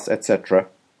 fuss, etc.?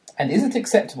 And is it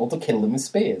acceptable to kill them with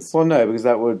spears? Well, no, because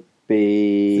that would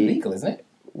be... It's illegal, isn't it?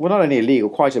 Well, not only illegal,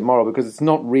 quite immoral, because it's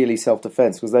not really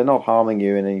self-defense, because they're not harming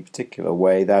you in any particular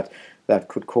way that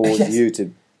could cause you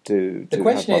to the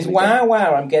question is,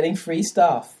 wow, I'm getting free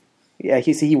stuff. Yeah,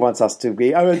 he wants us to be,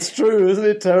 it's true, isn't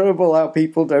it terrible how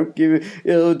people don't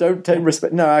take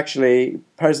respect. No, actually,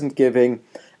 present giving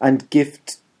and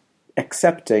gift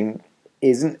accepting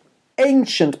is an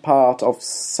ancient part of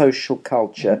social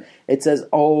culture. It's as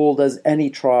old as any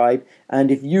tribe,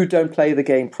 and if you don't play the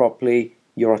game properly,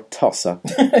 You're a tosser.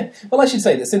 Well, I should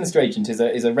say that Sinister Agent is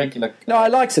a regular... No, I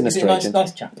like Sinister Agent.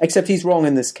 Nice chap. Except he's wrong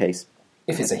in this case.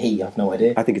 If it's a he, I've no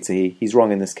idea. I think it's a he. He's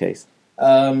wrong in this case.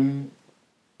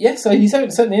 Yeah, so he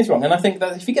certainly is wrong. And I think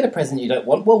that if you get a present you don't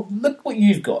want, well, look what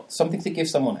you've got. Something to give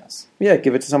someone else. Yeah,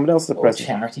 give it to someone else as a present.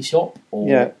 Or a charity shop.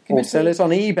 Or, or sell it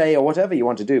on eBay or whatever you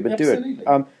want to do, but Absolutely. do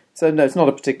it. So no, it's not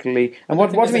a particularly... And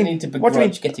what do you mean? Need to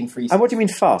begrudge getting free stuff. And what do you mean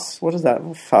fuss? What is that?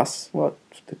 Fuss? What?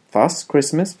 Fuss?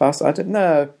 Christmas? Fuss? I don't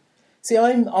know. See,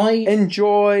 I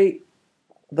enjoy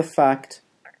the fact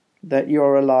that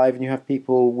you're alive and you have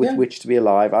people with which to be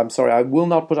alive. I'm sorry, I will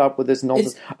not put up with this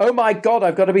nonsense. Oh my God,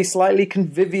 I've got to be slightly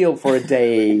convivial for a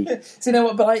day. See, you know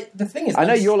what? But the thing is, I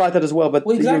know you're like that as well, but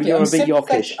exactly. you're a bit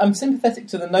yockish. I'm sympathetic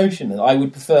to the notion that I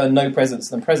would prefer no presents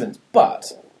than presents,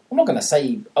 but I'm not going to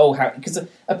say because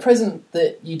a present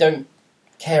that you don't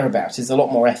care about is a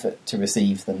lot more effort to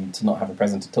receive than to not have a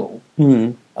present at all.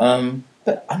 Mm.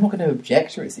 But I'm not going to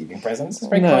object to receiving presents. It's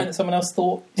very kind that someone else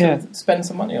thought to spend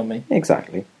some money on me.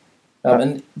 Exactly.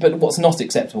 But what's not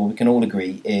acceptable, we can all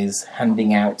agree, is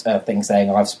handing out a thing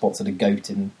saying, I've sponsored a goat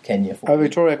in Kenya for you.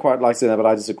 Victoria quite likes doing that, but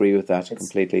I disagree with that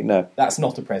completely. No. That's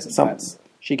not a present.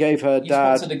 She gave her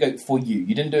dad... You sponsored a goat for you.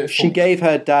 You didn't do it for She gave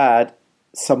her dad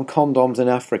some condoms in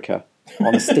Africa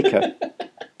on a sticker.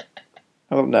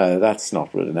 Oh, no, that's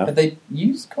not good enough. Have they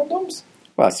used condoms?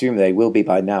 Well, I assume they will be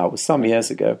by now. It was some years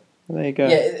ago. There you go.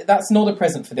 Yeah, that's not a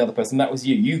present for the other person. That was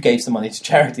you. You gave some money to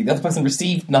charity. The other person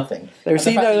received nothing. They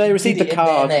received the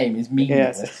card. Their name is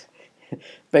meaningless. Yes.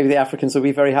 Maybe the Africans will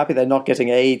be very happy they're not getting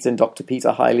AIDS in Dr.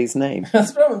 Peter Hiley's name.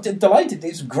 That's what I'm delighted.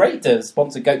 It's great to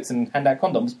sponsor goats and hand out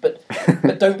condoms, but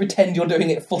don't pretend you're doing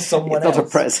it for someone else. It's not a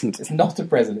present. It's not a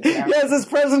present. Yes, this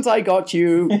present I got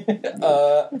you.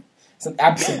 It's an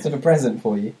absence of a present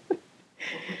for you.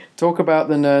 Talk about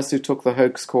the nurse who took the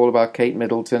hoax call about Kate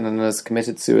Middleton and has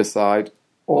committed suicide,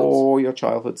 or your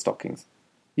childhood stockings.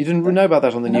 You didn't know about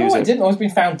that on the news? No, I didn't. I was being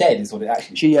found dead is what it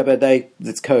actually but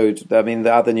it's code. I mean,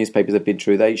 the other newspapers have been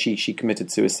true. She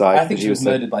committed suicide. I think she was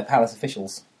murdered by palace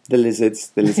officials. The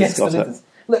lizards yes, got her.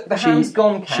 Look, the hand's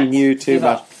gone, cat. She knew too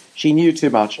much. She knew too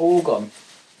much. All gone.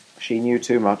 She knew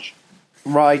too much.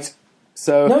 Right,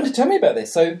 so... No, tell me about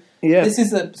this. So... Yeah. This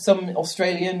is some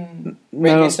Australian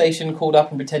radio station called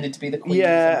up and pretended to be the Queen.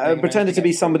 Yeah, pretended to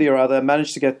be somebody or other,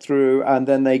 managed to get through, and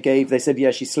then they said, yeah,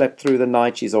 she slept through the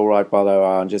night, she's all right, blah, blah,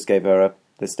 blah, and just gave her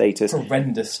the status.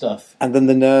 Horrendous stuff. And then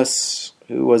the nurse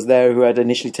who was there, who had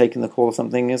initially taken the call or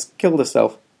something, has killed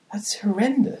herself. That's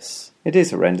horrendous. It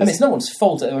is horrendous. I mean, it's no one's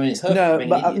fault. I mean, it's her.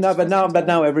 But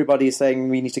now everybody is saying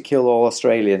we need to kill all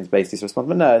Australians, basically, to respond.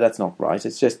 But no, that's not right.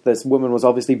 It's just this woman was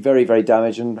obviously very, very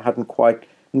damaged and hadn't quite...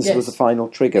 And this was the final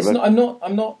trigger. But I'm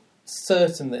not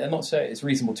certain that... I'm not sure it's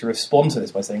reasonable to respond to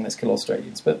this by saying let's kill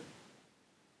Australians, but...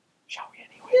 Shall we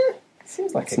anyway? Yeah, it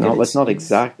seems like it's not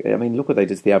exactly... I mean, look what they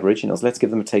did to the Aboriginals. Let's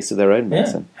give them a taste of their own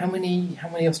medicine. How many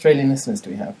Australian listeners do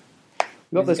we have?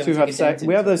 We have those who have sex.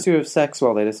 We have those who have sex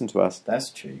while they listen to us. That's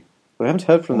true. We haven't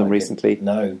heard from them recently.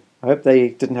 No. I hope they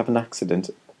didn't have an accident.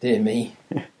 Dear me.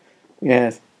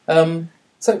 Yes.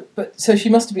 So she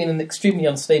must have been an extremely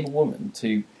unstable woman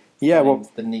to... Yeah, well,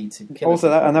 the need to kill also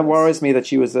that worries me that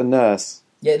she was a nurse.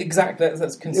 Yeah, exactly.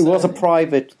 That's concerning. It was a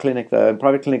private clinic, though, and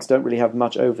private clinics don't really have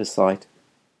much oversight.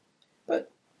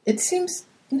 But it seems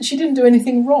she didn't do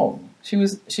anything wrong. She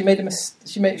was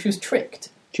tricked.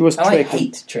 She was tricked. I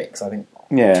hate tricks. I think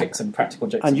tricks and practical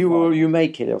jokes. And you may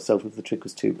kill yourself if the trick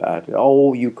was too bad.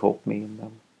 Oh, you caught me,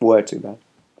 and were too bad.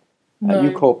 No.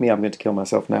 You caught me. I'm going to kill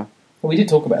myself now. Well, we did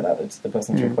talk about that. It's the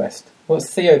person's request. Well,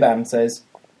 Theo Ban says.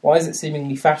 Why is it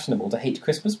seemingly fashionable to hate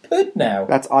Christmas Pud now?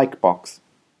 That's Ike Box,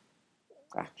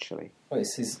 actually. Well,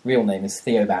 his real name is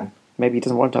Theo Ban. Maybe he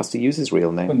doesn't want us to use his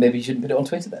real name. Well, maybe you shouldn't put it on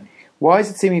Twitter then. Why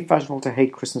is it seemingly fashionable to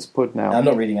hate Christmas Pud now? I'm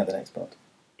not reading out the next part.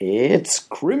 It's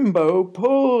Crimbo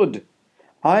Pud.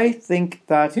 I think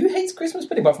that... Who hates Christmas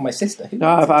pudding apart from my sister? No,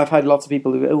 I've had lots of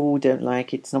people who don't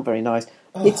like it. It's not very nice.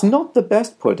 Oh. It's not the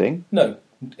best pudding. No.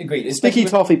 Agreed. Sticky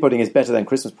toffee pudding is better than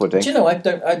Christmas pudding. Do you know,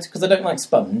 because I don't like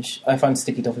sponge, I find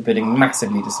sticky toffee pudding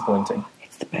massively disappointing.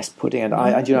 It's the best pudding, and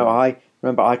I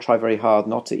remember I try very hard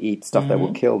not to eat stuff that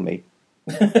will kill me.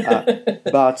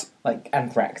 But like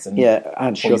anthrax and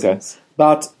and poisons. Sugar.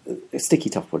 But sticky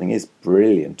toffee pudding is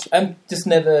brilliant. I'm just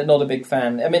not a big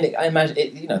fan. I mean, I imagine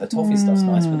the toffee stuff's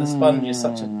nice, but the sponge is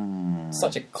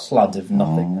such a clud of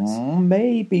nothingness.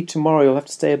 Maybe tomorrow you'll have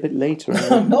to stay a bit later. And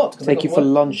I'm not. Take you for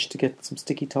lunch to get some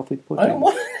sticky toffee pudding. I don't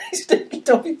want sticky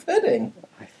toffee pudding.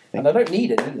 And I don't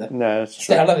need it either. No, that's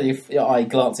true. I love your eye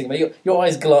glancing at me. Your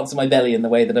eyes glance at my belly in the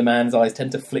way that a man's eyes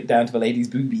tend to flick down to a lady's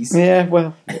boobies. Yeah,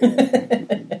 well,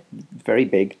 very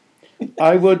big.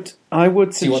 I would.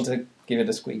 Do you want to Give it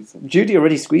a squeeze. Judy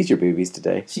already squeezed your boobies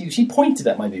today. She pointed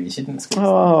at my boobies. She didn't squeeze them.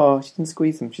 Oh, she didn't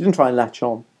squeeze them. She didn't try and latch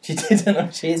on. She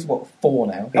didn't. She is, 4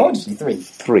 now? How old is she? 3?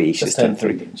 3. She's turned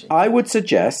 3. Didn't she? I would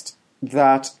suggest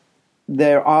that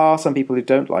there are some people who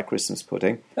don't like Christmas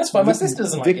pudding. That's fine. My sister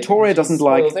doesn't like it. Victoria doesn't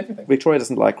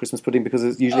like Christmas pudding because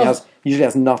it usually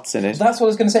has nuts in it. That's what I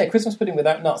was going to say. A Christmas pudding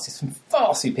without nuts is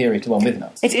far superior to one with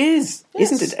nuts. It is,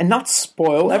 yes. Isn't it? And nuts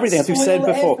spoil everything, as we've said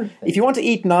before. Everything. If you want to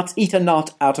eat nuts, eat a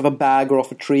nut out of a bag or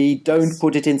off a tree. Don't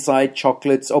put it inside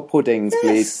chocolates or puddings,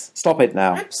 please. Stop it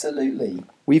now. Absolutely.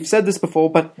 We've said this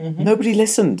before, but nobody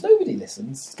listened. Nobody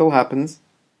listens. Still happens.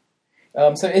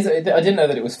 So I didn't know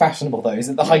that it was fashionable, though. Is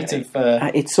it the height of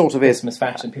it sort of Christmas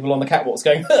fashion? People on the catwalks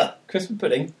going, Christmas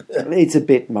pudding. It's a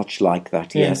bit much like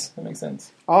that, yes. That makes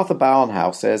sense. Arthur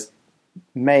Barnhouse says,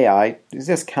 may I? He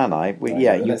says, can I? Well,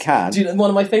 yeah, you can. Do you know, one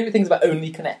of my favourite things about Only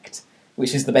Connect,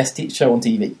 which is the best show on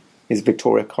TV, is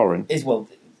Victoria Corrin.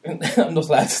 I'm not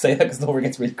allowed to say that because Laura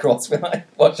gets really cross when I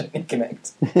watch Only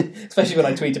Connect. Especially when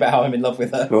I tweet about how I'm in love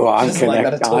with her. Oh,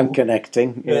 I'm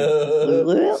connecting.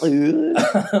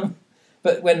 Yeah.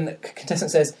 But when the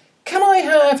contestant says, can I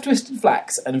have twisted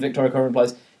flax? And Victoria Corrin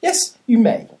replies, yes, you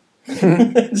may.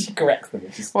 She corrects them.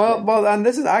 Well, and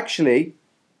this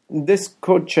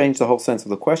could change the whole sense of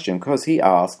the question, because he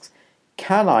asks,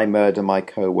 can I murder my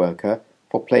co-worker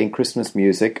for playing Christmas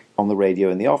music on the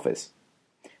radio in the office?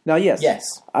 Now,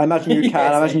 yes. I imagine you can.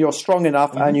 Yes, I imagine you're strong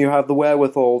enough and you have the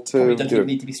wherewithal to Probably don't even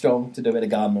need to be strong to do it with a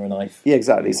gun or a knife. Yeah,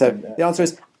 exactly. So the answer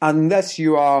is, unless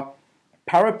you are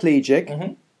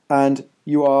paraplegic and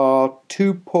you are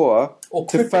too poor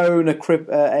to phone a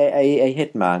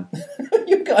hitman.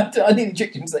 I nearly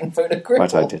tricked you into saying phone a cripple.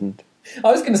 But I didn't.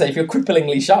 I was going to say, if you're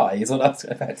cripplingly shy, is what I was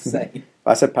about to say.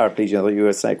 I said paraplegic, I thought you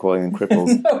were calling them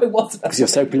cripples. No, it wasn't. Because you're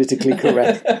so politically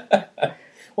correct.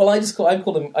 Well, I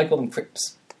call them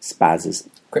crips. Spazzes.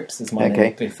 Crips is my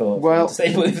name for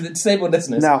disabled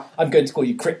listeners. Now, I'm going to call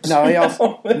you Crips.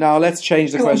 Now let's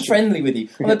change the question. I'm friendly with you.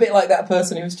 I'm a bit like that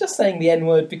person who was just saying the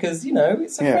N-word because,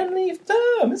 it's a friendly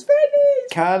term. It's friendly.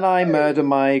 Can I murder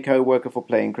my co-worker for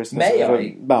playing Christmas? May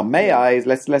I? Well, may I?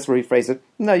 Let's rephrase it.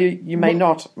 No, you may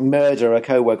not murder a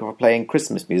co-worker for playing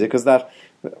Christmas music, because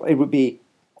it would be,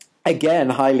 again,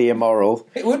 highly immoral.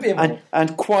 It would be immoral.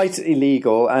 And quite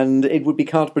illegal, and it would be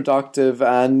counterproductive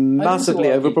and massively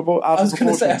overproportional. I was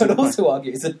going to say, I would also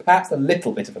argue it's perhaps a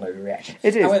little bit of an overreaction.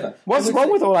 It is. However, what's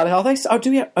wrong with all that? Do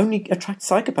we only attract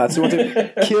psychopaths who want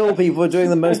to kill people for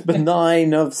doing the most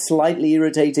benign of slightly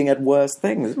irritating at worst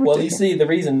things? Well, you see, the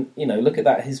reason, look at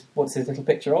that, what's his little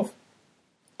picture of?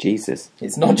 Jesus.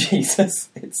 It's not Jesus.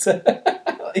 It's...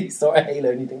 you saw a halo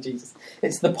and you think Jesus.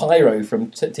 It's the Pyro from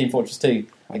Team Fortress 2,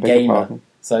 a gamer.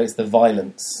 So it's the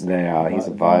violence. Yeah, he's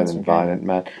a violent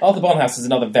man. Arthur Barnhouse is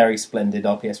another very splendid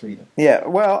RPS reader. Yeah,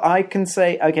 well, I can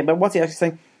say, okay, but what's he actually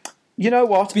saying? You know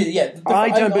what? I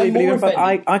don't believe it, but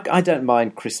I don't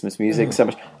mind Christmas music so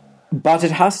much. But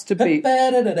it has to be...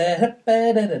 No,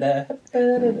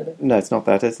 it's not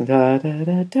that. It's... No,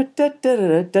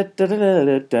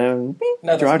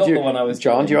 that's not the one I was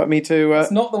doing. John, do you want me to...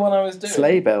 It's not the one I was doing.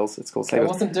 Sleigh Bells. It's called Sleigh Bells.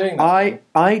 I wasn't doing that.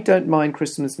 I don't mind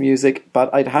Christmas music, but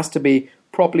it has to be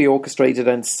properly orchestrated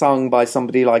and sung by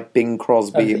somebody like Bing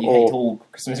Crosby. You hate all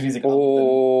Christmas music.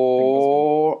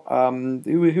 Or...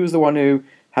 who was the one who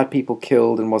had people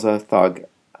killed and was a thug?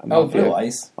 Blue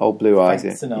Eyes. Oh, Blue Eyes,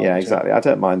 yeah, exactly. I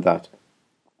don't mind that.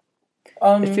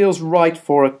 It feels right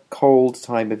for a cold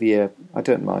time of year. I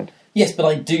don't mind. Yes, but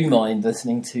I do mind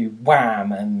listening to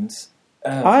Wham! And...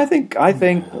 I think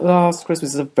Last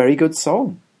Christmas is a very good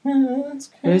song. It's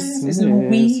a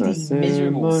weedy,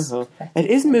 miserable... It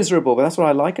is miserable, but that's what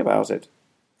I like about it.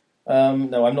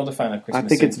 No, I'm not a fan of Christmas. I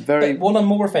think it's very... But what I'm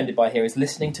more offended by here is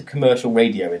listening to commercial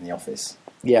radio in the office.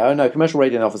 Yeah, no, commercial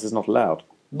radio in the office is not allowed.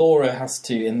 Laura has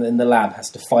to, in the lab, has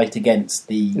to fight against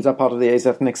the... Is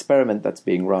that an experiment that's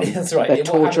being run? That's right. They're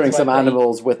torturing some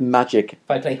animals with magic. If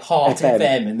I play Heart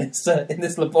FM in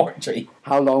this laboratory.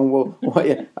 How long will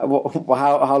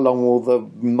the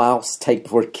mouse take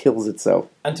before it kills itself?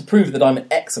 And to prove that I'm an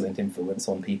excellent influence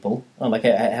on people, unlike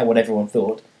what everyone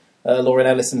thought, Laura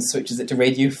Ellison switches it to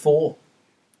Radio 4.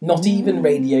 Not even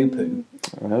Radio Poo.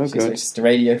 Oh, she switches to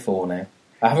Radio 4 now.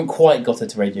 I haven't quite got her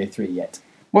to Radio 3 yet.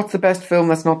 What's the best film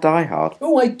that's not Die Hard?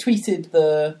 Oh, I tweeted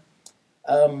the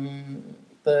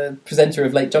presenter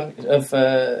of Late Junction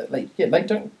Late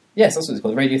Junction. Yes, that's what it's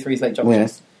called. Radio 3's Late Junction.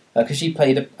 Yes, because she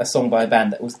played a song by a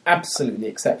band that was absolutely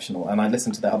exceptional, and I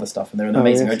listened to their other stuff, and they're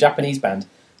amazing. They're a Japanese band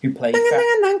who play...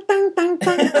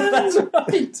 That's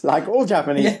right. Like all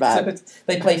Japanese bands. So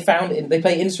they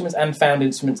play instruments and found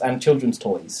instruments and children's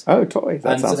toys. Oh, toys.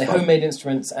 That and so sounds they're fun. homemade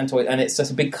instruments and toys, and it's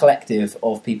just a big collective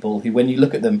of people who, when you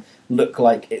look at them, look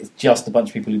like it's just a bunch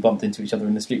of people who bumped into each other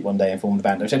in the street one day and formed a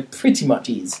band, which it pretty much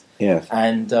is. Yes.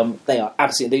 And they are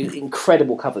absolutely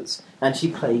incredible covers. And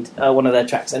she played one of their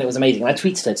tracks, and it was amazing. And I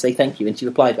tweeted her to say thank you, and she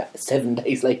replied back 7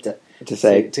 days later To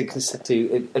say...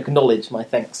 to acknowledge my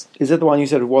thanks. Is it the one you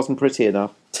said wasn't pretty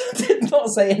enough? Did not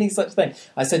say any such thing.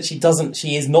 I said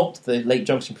she is not the Late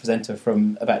Junction presenter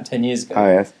from about 10 years ago. Oh,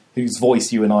 yes. Whose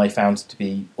voice you and I found to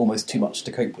be almost too much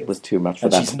to cope with. It was too much for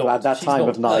And that, she's not, at that she's time not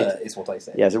of night. her, is what I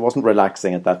said. Yes, it wasn't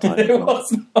relaxing at that time. It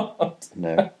was not.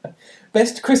 No.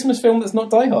 Best Christmas film that's not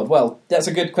Die Hard? Well, that's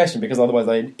a good question, because otherwise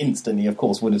I instantly, of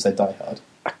course, would have said Die Hard.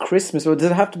 A Christmas, or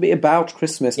does it have to be about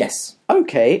Christmas? Yes.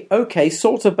 Okay,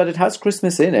 sort of, but it has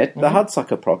Christmas in it. The Mhm.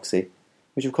 Hudsucker Proxy,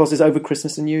 which of course is over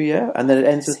Christmas and New Year, and then it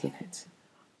ends with... It.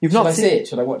 You've Should not I seen see it?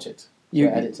 Should I watch it? Should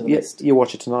I add it to the list? You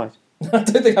watch it tonight. I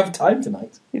don't think I have time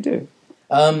tonight. You do.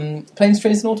 Planes,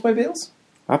 Trains and Automobiles?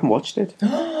 I haven't watched it.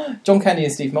 John Candy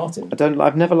and Steve Martin.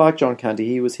 I've never liked John Candy.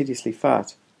 He was hideously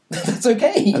fat. That's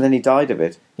okay. And then he died of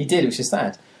it. He did, which is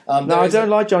sad. No, I don't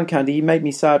like John Candy. He made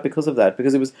me sad because of that.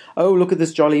 Because it was, oh, look at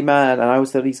this jolly man. And I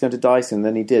always thought he's going to die soon. And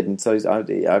then he did. And so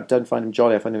I don't find him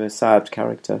jolly. I find him a sad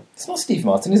character. It's not Steve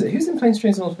Martin, is it? Who's in Planes,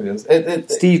 Trains and Automobiles?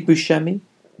 Steve Buscemi?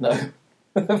 No.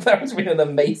 That would be an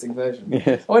amazing version.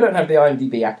 Yes. Oh, I don't have the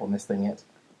IMDb app on this thing yet.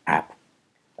 App.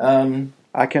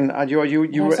 I can... No,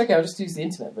 it's okay, I'll just use the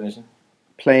internet version.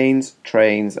 Planes,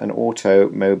 Trains and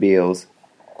Automobiles.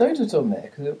 Don't do it on there,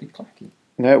 because it'll be clacky.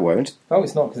 No, it won't. Oh,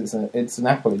 it's not, because it's an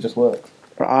Apple, it just works.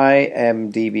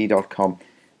 imdb.com.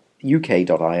 I've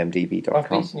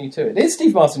uk.imdb.com. beaten you to it. It is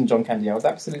Steve Martin and John Candy, I was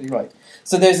absolutely right.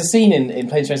 So there's a scene in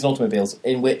Planes, Trains and Automobiles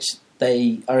in which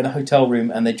they are in a hotel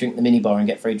room and they drink the minibar and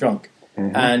get very drunk.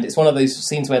 Mm-hmm. And it's one of those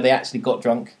scenes where they actually got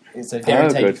drunk. It's a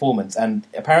guaranteed performance, and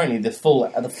apparently the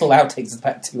full outtakes is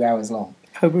about 2 hours long.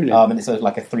 Oh, brilliant. And it's sort of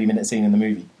like a 3-minute scene in the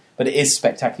movie. But it is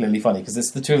spectacularly funny, because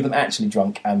it's the two of them actually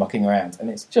drunk and mucking around, and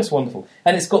it's just wonderful.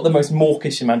 And it's got the most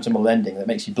mawkish imaginable ending that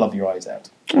makes you blub your eyes out.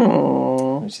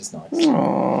 Aww. Which is nice.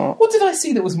 Aww. What did I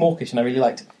see that was mawkish and I really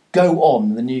liked? Go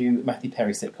On, the new Matthew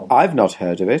Perry sitcom. I've not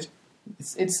heard of it.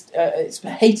 It's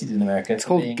hated in America. It's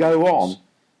called Go On.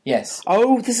 Yes.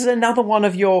 Oh, this is another one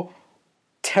of your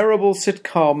terrible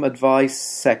sitcom advice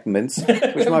segments,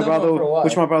 which my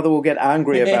brother will get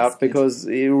angry about because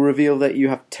it will reveal that you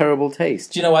have terrible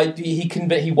taste. Do you know? He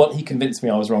convinced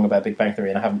me I was wrong about Big Bang Theory,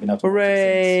 and I haven't been able to.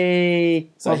 Hooray!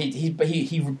 So he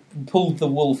pulled the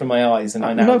wool from my eyes, and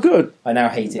I now no good. I now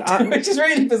hate it, which is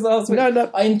really bizarre. No.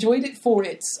 I enjoyed it for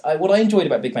its. What I enjoyed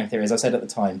about Big Bang Theory, as I said at the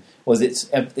time, was it's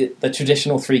the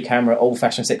traditional 3-camera,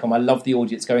 old-fashioned sitcom. I love the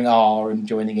audience going and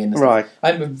joining in. Right.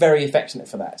 I'm very affectionate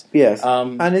for that. Yes.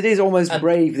 And it is almost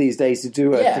brave these days to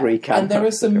do a 3-camera. And there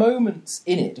are some moments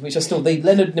in it which are still... The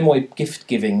Leonard Nimoy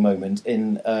gift-giving moment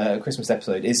in a Christmas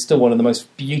episode is still one of the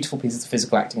most beautiful pieces of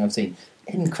physical acting I've seen.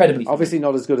 Incredibly funny. Obviously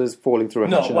not as good as falling through a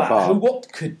hatch in a bar.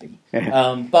 What could be.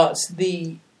 But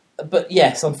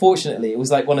yes, unfortunately, it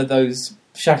was like one of those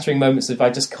shattering moments of I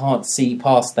just can't see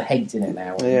past the hate in it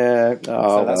now. Yeah.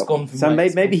 So that's gone from So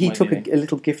maybe he took a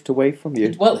little gift away from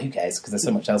you. Well, who cares? Because there's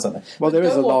so much else out there. Well, there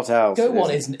is a lot else. Go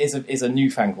On is a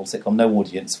newfangled sitcom, no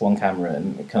audience, one camera,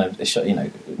 and kind of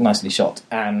nicely shot.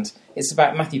 And it's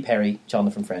about Matthew Perry,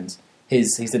 Chandler from Friends.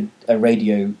 He's a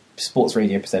sports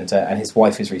radio presenter, and his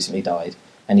wife has recently died,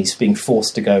 and he's being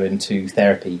forced to go into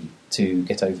therapy to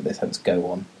get over this. Hence, Go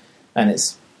On, and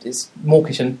it's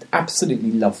mawkish and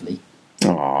absolutely lovely.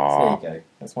 Aww. So there you go.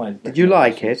 That's why. Did you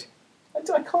like it?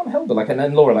 I can't help it. And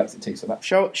then Laura likes it too. So that.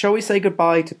 Shall we say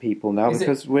goodbye to people now,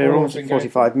 because we're almost at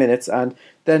 45 minutes, and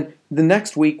then the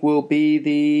next week will be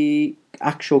the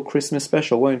actual Christmas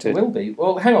special, won't it? It will be.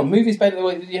 Well, hang on. Movies better.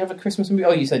 Did you have a Christmas movie?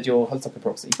 Oh, you said your Hudsucker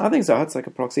Proxy. I think so.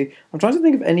 Hudsucker Proxy. I'm trying to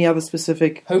think of any other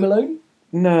specific. Home Alone?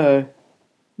 No.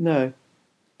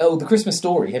 Oh, The Christmas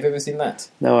Story. Have you ever seen that?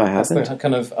 No, I haven't. That's the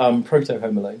kind of proto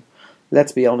Home Alone.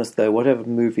 Let's be honest, though. Whatever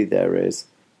movie there is,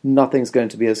 nothing's going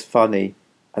to be as funny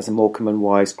as a Morecambe and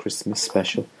Wise Christmas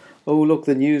special. Oh, look,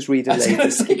 the newsreader lady. I was going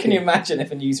to say, can you imagine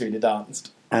if a newsreader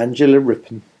danced? Angela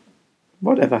Rippon.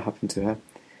 Whatever happened to her?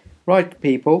 Right,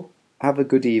 people, have a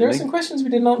good evening. There are some questions we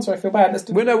didn't answer. I feel bad.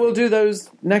 We'll do those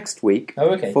next week. Oh,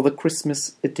 okay. For the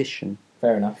Christmas edition.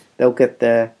 Fair enough. They'll get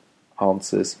their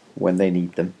answers when they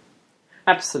need them.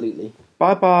 Absolutely.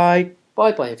 Bye-bye.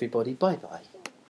 Bye-bye, everybody. Bye-bye.